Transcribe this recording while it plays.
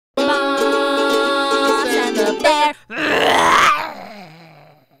bear.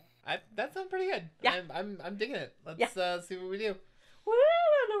 That sounds pretty good. Yeah. I'm digging it. Let's see what we do.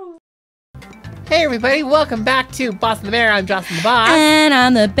 Woo. Hey everybody, welcome back to Boss and the Bear. I'm Jocelyn the Boss. And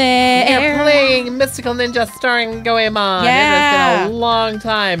I'm the bear. We're playing Mystical Ninja starring Goemon. Yeah. It has been a long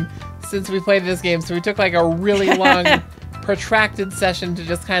time since we played this game, so we took like a really long, protracted session to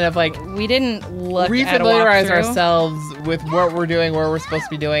just kind of like we didn't look refamiliarize at a walkthrough. ourselves with what we're doing, what we're supposed to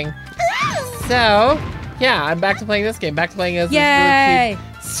be doing. So, yeah, I'm back to playing this game. Back to playing as this really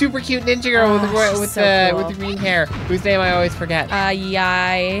cute, super cute ninja girl with the green hair, whose name I always forget.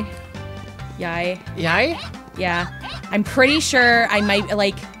 Yai. Yai? Yeah. I'm pretty sure I might,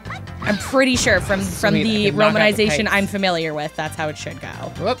 like, I'm pretty sure from the romanization I'm familiar with, that's how it should go.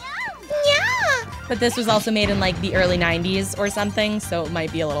 Whoop. Yeah. But this was also made in, like, the early 90s or something, so it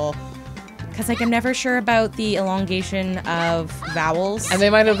might be a little... Because, like, I'm never sure about the elongation of vowels. And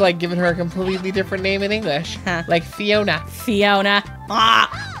they might have, like, given her a completely different name in English. Huh. Like Fiona. Fiona.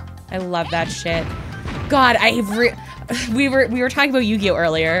 Ah! I love that shit. God, we were talking about Yu-Gi-Oh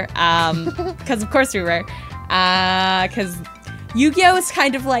earlier, because of course we were, because Yu-Gi-Oh is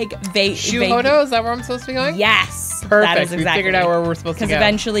kind of like Shuhodo, is that where I'm supposed to be going? Yes, perfect. That is exactly. We figured out where we're supposed to go. Because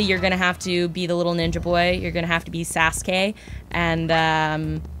eventually you're gonna have to be the little ninja boy. You're gonna have to be Sasuke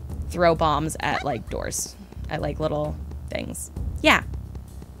and throw bombs at like doors, at like little things. Yeah.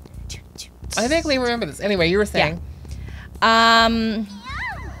 I vaguely remember this. Anyway, you were saying. Yeah.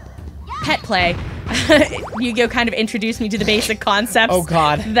 Pet play. Yu-Gi-Oh kind of introduced me to the basic concepts. Oh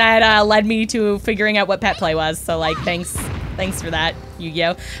God. That led me to figuring out what pet play was. So like, thanks for that,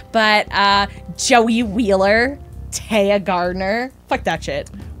 Yu-Gi-Oh. But Joey Wheeler, Taya Gardner, fuck that shit.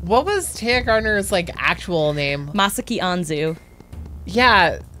 What was Taya Gardner's like actual name? Masaki Anzu.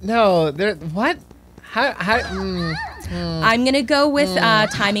 Yeah. No. There. What? How? I'm gonna go with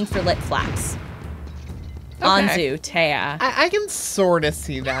timing for lip flaps. Okay. Anzu, Taya. I can sort of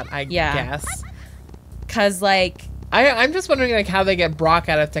see that, I guess. Cause like... I'm just wondering like how they get Brock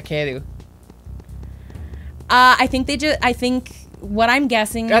out of Takeru. I think what I'm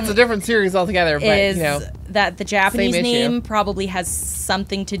guessing... That's a different series altogether, but is you know. That the Japanese name probably has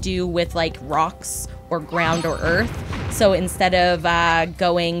something to do with like rocks or ground or earth. So instead of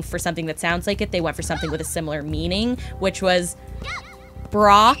going for something that sounds like it, they went for something with a similar meaning, which was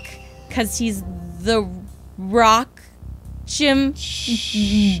Brock, because he's the rock, Jim,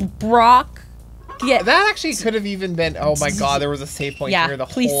 Brock. Yeah. That actually could have even been, oh my God, there was a save point here the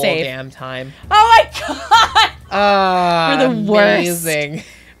whole damn time. Oh my God! We're the worst. Amazing.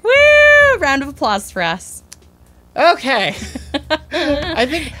 Woo! Round of applause for us. Okay. I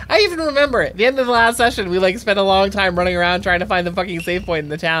think I even remember it. The end of the last session, we like spent a long time running around trying to find the fucking save point in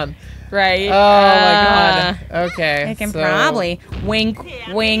the town. Right. Oh my God. Okay. I can probably wink,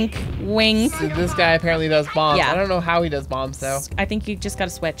 wink, wink. So this guy apparently does bombs. Yeah. I don't know how he does bombs though. I think you just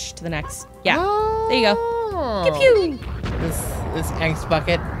gotta switch to the next. Yeah. Oh. There you go. Pew pew. This angst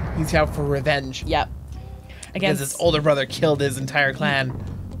bucket, he's out for revenge. Yep. Because his older brother killed his entire clan.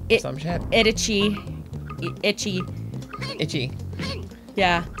 Some shit. Itchy.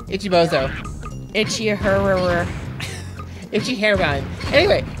 Yeah. Itchy bozo. Itchy her. Itchy hairline.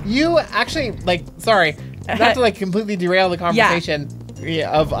 Anyway, you actually, like, sorry, not to, like, completely derail the conversation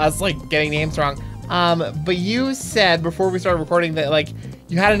of us, like, getting names wrong, but you said before we started recording that, like,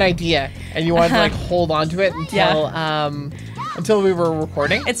 you had an idea and you wanted to, like, hold on to it until we were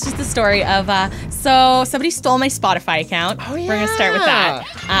recording. It's just the story of, so somebody stole my Spotify account. Oh, yeah. We're gonna start with that,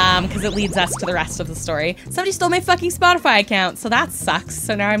 because it leads us to the rest of the story. Somebody stole my fucking Spotify account, so that sucks.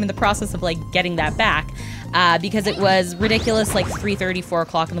 So now I'm in the process of, like, getting that back. Because it was ridiculous, like 3:30, 4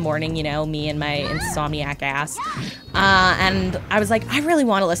 o'clock in the morning, you know, me and my insomniac ass. And I was like, I really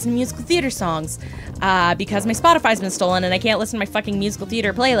want to listen to musical theater songs because my Spotify's been stolen and I can't listen to my fucking musical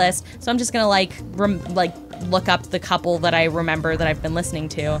theater playlist. So I'm just gonna like look up the couple that I remember that I've been listening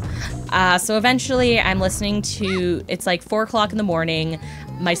to. So eventually I'm listening to, it's like 4 o'clock in the morning.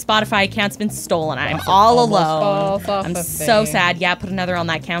 My Spotify account's been stolen. I'm all alone. I'm so sad. Yeah, put another on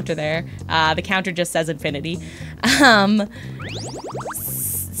that counter there. The counter just says infinity. So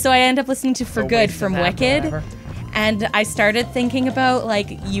I end up listening to For Good from Wicked. And I started thinking about like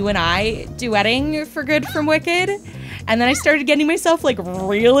you and I duetting For Good from Wicked. And then I started getting myself like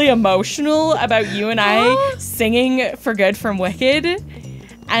really emotional about you and I singing For Good from Wicked.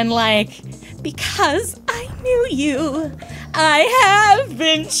 And like, because I knew you, I have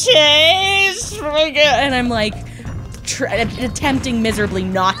been changed for good. And I'm like attempting miserably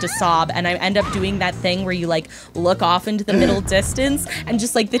not to sob, and I end up doing that thing where you like look off into the middle distance and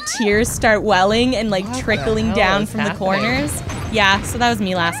just like the tears start welling and like trickling down from the corners. Yeah, so that was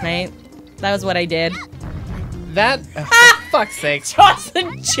me last night. That was what I did. that, for fuck's sake.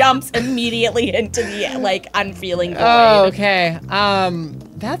 Jocelyn jumps immediately into the, like, unfeeling void. Oh, okay.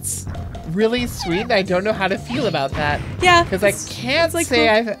 That's really sweet, and I don't know how to feel about that. Yeah. Because I can't like say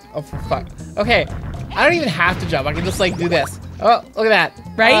cool. I've... Oh, for fuck. Okay. I don't even have to jump. I can just, like, do this. Oh, look at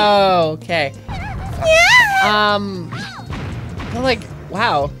that. Right? Oh, okay. Yeah. But, like,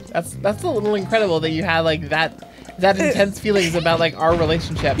 wow. That's a little incredible that you had, like, that intense feelings about, like, our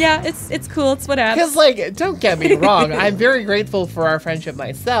relationship. Yeah, it's cool. It's whatever. Because, like, don't get me wrong. I'm very grateful for our friendship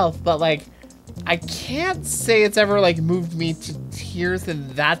myself, but, like, I can't say it's ever, like, moved me to tears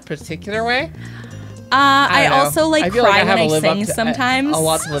in that particular way. I don't know. also, like, I feel cry like I when I have to live up sing to- sometimes. A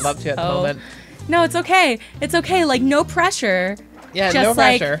lot to live up to at the moment. No, it's okay. It's okay. Like, no pressure. Yeah, Just no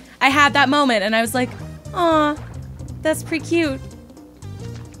like, pressure. I had that moment, and I was like, aw, that's pretty cute.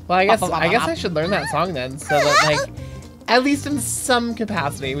 Well, I guess I should learn that song then, so that, like, at least in some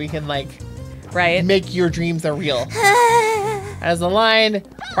capacity, we can, like, Right? make your dreams a real. As a line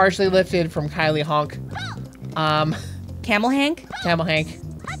partially lifted from Kylie Honk. Camel Hank? Camel Hank.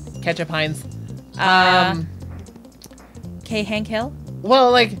 Ketchup Heinz. K. Hank Hill?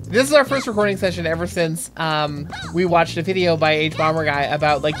 Well, like, this is our first recording session ever since we watched a video by H Bomber Guy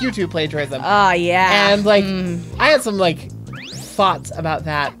about, like, YouTube plagiarism. Oh, yeah. And, like, I had some, like, thoughts about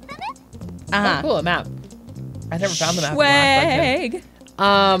that. Oh, cool, a map. I never found the map. Swag.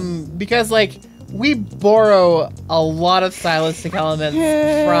 Because, like, we borrow a lot of stylistic elements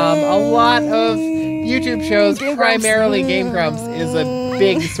from a lot of YouTube shows. Primarily Game Grumps is a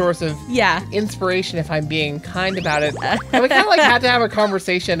big source of inspiration, if I'm being kind about it. And we kind of, like, had to have a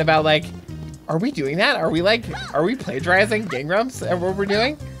conversation about, like, are we doing that? Are we plagiarizing Game Grumps and what we're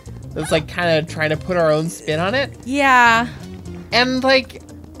doing? It's, like, kind of trying to put our own spin on it. Yeah. And, like,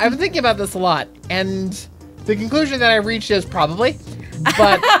 I've been thinking about this a lot, and the conclusion that I reached is probably,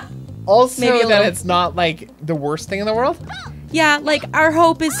 but also that it's not, like, the worst thing in the world. Yeah, like, our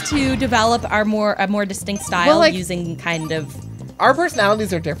hope is to develop a more distinct style, like, using kind of... Our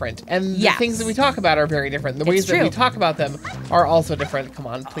personalities are different, and the things that we talk about are very different. The ways that we talk about them are also different. Come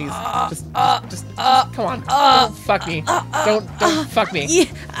on, please, just come on, don't fuck me, don't fuck me.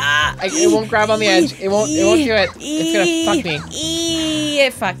 It won't grab on the edge. It won't do it. It's gonna fuck me.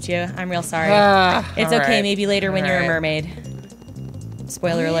 It fucked you. I'm real sorry. It's okay. Maybe later when you're a mermaid.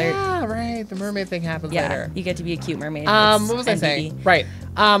 Spoiler alert. Yeah, right. The mermaid thing happens later. You get to be a cute mermaid. What was I saying? Right.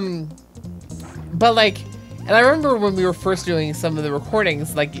 But, like, and I remember when we were first doing some of the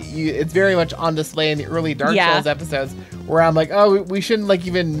recordings, like, it's very much on display in the early Dark Souls episodes, where I'm like, oh, we shouldn't, like,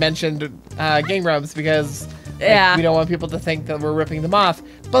 even mention Game Grumps because like, we don't want people to think that we're ripping them off.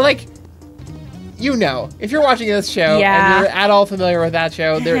 But, like, you know, if you're watching this show and you're at all familiar with that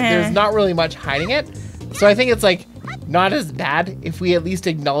show, there's not really much hiding it. So I think it's, like, not as bad if we at least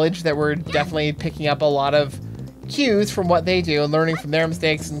acknowledge that we're definitely picking up a lot of cues from what they do and learning from their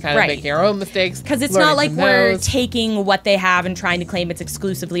mistakes and kind of making our own mistakes. Because it's not like we're taking what they have and trying to claim it's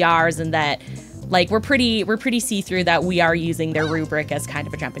exclusively ours, and that, like, we're pretty see-through that we are using their rubric as kind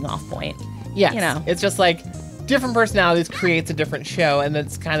of a jumping off point. Yes. You know, it's just like different personalities creates a different show, and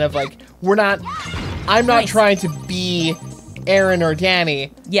it's kind of like I'm not trying to be Aaron or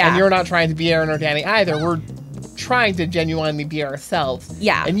Danny, and you're not trying to be Aaron or Danny either. We're trying to genuinely be ourselves.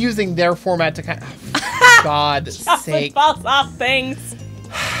 Yeah. And using their format to kind of... For God's sake. Falls off things.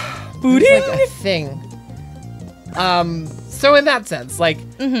 Booting? Like a thing. So in that sense, like,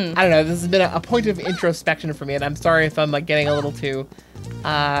 I don't know, this has been a point of introspection for me, and I'm sorry if I'm, like, getting a little too,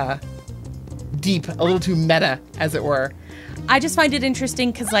 deep, a little too meta, as it were. I just find it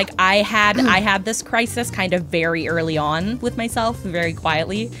interesting because, like, I had this crisis kind of very early on with myself, very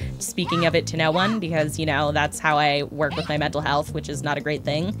quietly, speaking of it to no one, because, you know, that's how I work with my mental health, which is not a great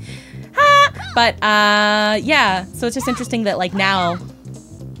thing. But, yeah, so it's just interesting that, like, now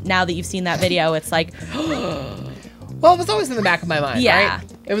that you've seen that video, it's like... Well, it was always in the back of my mind, right?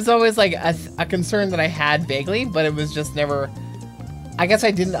 It was always, like, a concern that I had vaguely, but it was just never... I guess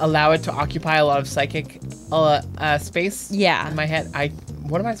I didn't allow it to occupy a lot of psychic space in my head.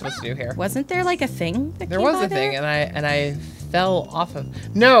 What am I supposed to do here? Wasn't there, like, a thing that There was a thing, and I fell off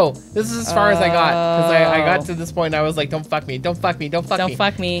of... No! This is as far as I got, because I got to this point, and I was like, don't fuck me, don't fuck me, don't fuck me. Don't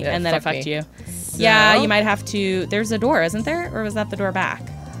fuck me, and then I fucked you. So? Yeah, you might have to... There's a door, isn't there? Or was that the door back?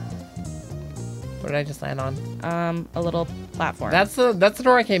 What did I just land on? A little platform. That's the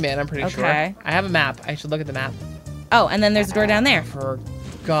door I came in, I'm pretty sure. I have a map. I should look at the map. Oh, and then there's a door down there. For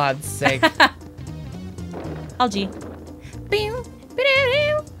God's sake. Algae.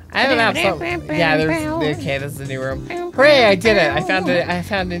 I have a map. Yeah, there's... Okay, this is a new room. Hooray, I did it. I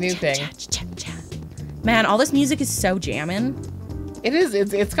found a new thing. Man, all this music is so jamming. It is.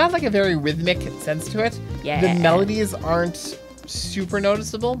 It's got like a very rhythmic sense to it. Yeah. The melodies aren't super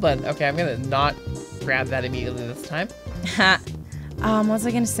noticeable, but okay, I'm gonna not grab that immediately this time. What was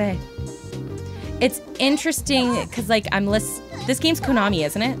I gonna say? It's interesting because like this game's Konami,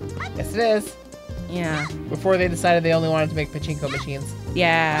 isn't it? Yes, it is. Yeah. Before they decided they only wanted to make pachinko machines.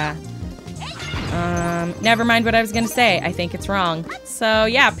 Yeah. Never mind what I was gonna say. I think it's wrong. So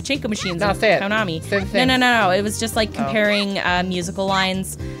yeah, pachinko machines. No, say it. Konami. Say the thing. No. It was just like comparing musical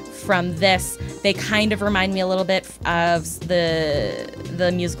lines from this. They kind of remind me a little bit of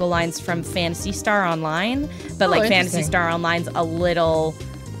the musical lines from Phantasy Star Online, but like Phantasy Star Online's a little.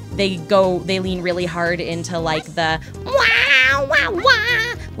 They lean really hard into like the wow wow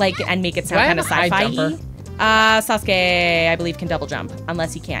wow, like and make it sound kind of sci-fi-y. Sasuke, I believe, can double jump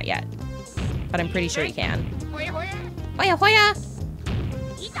unless he can't yet. But I'm pretty sure he can. Hoya, hoya!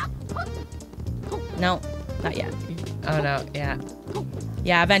 No, not yet. Oh no, yeah.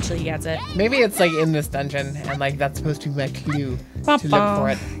 Yeah, eventually he gets it. Maybe it's like in this dungeon and like that's supposed to be my clue to look for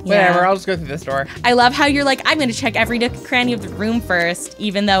it. Yeah. Whatever, I'll just go through this door. I love how you're like, I'm gonna check every nook and cranny of the room first,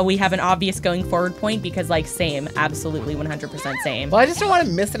 even though we have an obvious going forward point because like same, absolutely 100% same. Well, I just don't want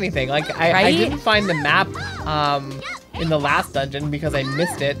to miss anything. Like I Right? didn't find the map in the last dungeon because I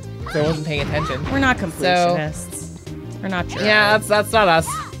missed it, so I wasn't paying attention. We're not completionists. We're not sure. Yeah, that's not us.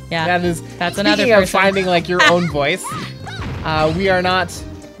 Yeah, that's another Speaking of person. finding like your own voice, we are not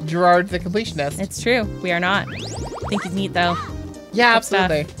Gerard the completionist. It's true. We are not. I think he's neat though. Yeah, Good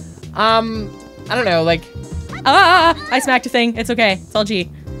absolutely. I don't know, like. I smacked a thing. It's okay. It's all G.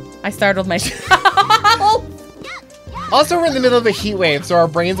 I startled myself. Also, we're in the middle of a heat wave, so our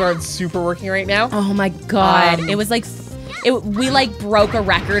brains aren't super working right now. Oh my god! It was like, we like broke a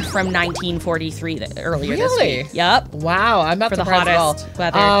record from 1943 earlier this week. Yep. Wow, I'm not For the surprised at all. hottest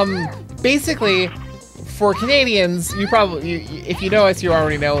weather. Basically, for Canadians, you probably, if you know us, you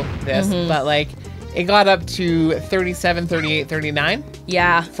already know this, but like, it got up to 37, 38, 39.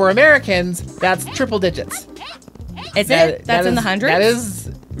 Yeah. For Americans, that's triple digits. Is it? That's in the hundreds? That is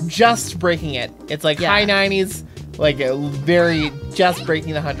just breaking it. It's like high 90s, like very just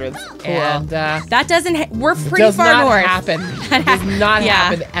breaking the hundreds. Cool. And that doesn't. We're pretty does far not north. happen. It does not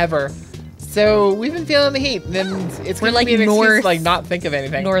happen ever. So we've been feeling the heat, and it's We're gonna like be an excuse north, to like not think of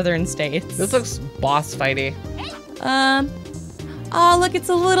anything. Northern states. This looks boss fighty. Oh look, it's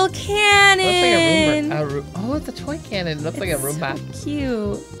a little cannon. Looks like a Roomba. Oh, it's a toy cannon. It looks like a Roomba. So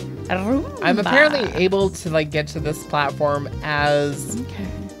cute. A Roomba. I'm apparently able to like get to this platform as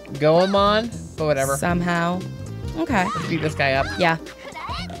Goemon, but whatever. Somehow. Okay. Let's beat this guy up. Yeah.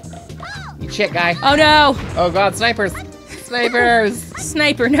 You shit guy. Oh no! Oh god, snipers! Snipers!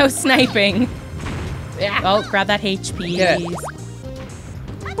 Sniper, no sniping. Yeah. Oh, grab that HP. Get it.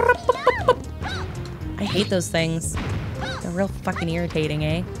 I hate those things. They're real fucking irritating,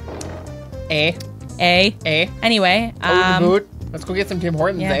 eh? A. Anyway, Boot. Let's go get some Tim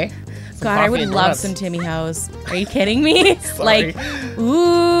Hortons, yeah. eh? Some God, I coffee would and love donuts. some Timmy Hoes. Are you kidding me? Sorry. Like,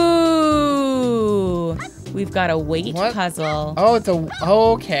 ooh, we've got a weight What? puzzle. Oh, it's a.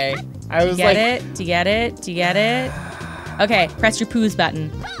 Oh, okay. I was Get like. it? Do you get it? Do you get it? Okay, press your poos button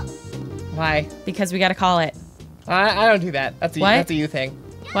Why? because we gotta call it. I don't do that. That's a What? that's a you thing.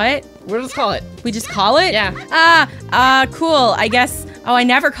 What? We'll just call it. We just call it? Yeah. Cool. I guess. Oh, I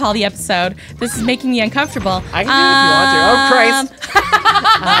never call the episode. This is making me uncomfortable. I can do it if you want to. Oh, Christ.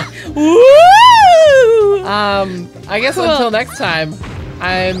 Woo! I guess Cool. until next time,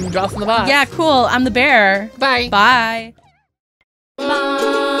 I'm Jocelyn the Boss. Yeah, cool. I'm the bear. Bye. Bye.